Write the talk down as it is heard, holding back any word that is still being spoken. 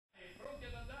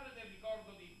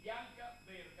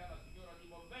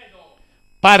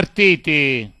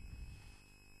Partiti.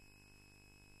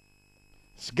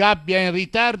 Sgabbia in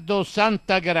ritardo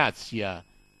Santa Grazia.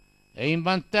 È in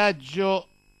vantaggio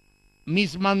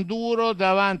Miss Manduro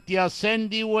davanti a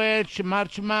Sandy Welch,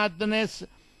 March Madness,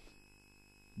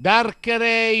 Dark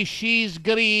Ray, She's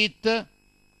Great,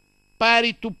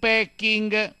 Pari to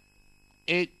Packing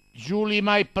e Julie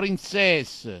My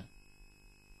Princess.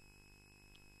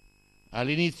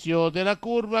 All'inizio della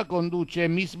curva conduce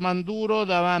Miss Manduro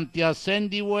davanti a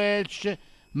Sandy Welch,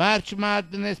 March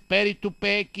Madness, Pari to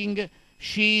Packing,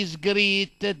 She's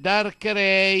Great, Dark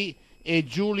Ray e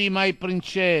Julie My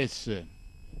Princess.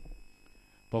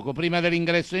 Poco prima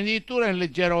dell'ingresso in dirittura in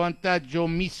leggero vantaggio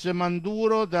Miss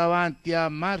Manduro davanti a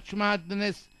March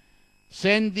Madness,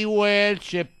 Sandy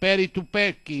Welch e Pari to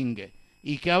Packing.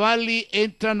 I cavalli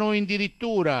entrano in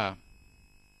dirittura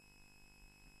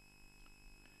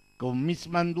con Miss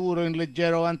Manduro in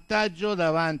leggero vantaggio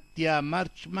davanti a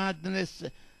March Madness,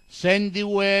 Sandy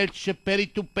Welch,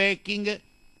 Pari to Packing,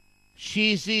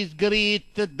 She's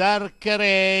Great, Dark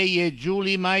Ray e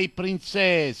Julie My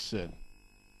Princess.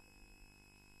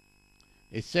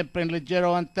 E sempre in leggero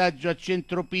vantaggio a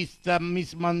centropista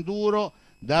Miss Manduro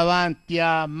davanti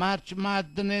a March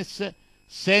Madness,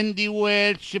 Sandy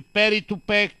Welch, Pari to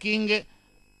Packing,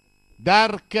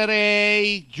 Dark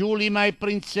Ray, Julie My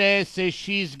Princess e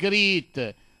She's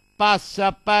Great. Passa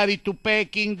a Pari to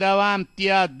Packing davanti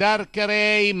a Dark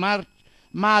Ray, March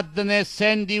Madness,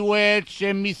 Sandy Welch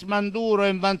e Miss Manduro.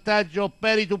 In vantaggio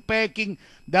Pari to Packing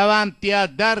davanti a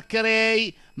Dark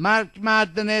Ray, March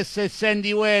Madness e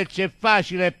Sandy Welch. È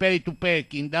facile Pari to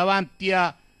Packing davanti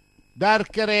a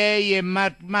Dark Ray e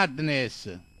March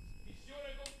Madness.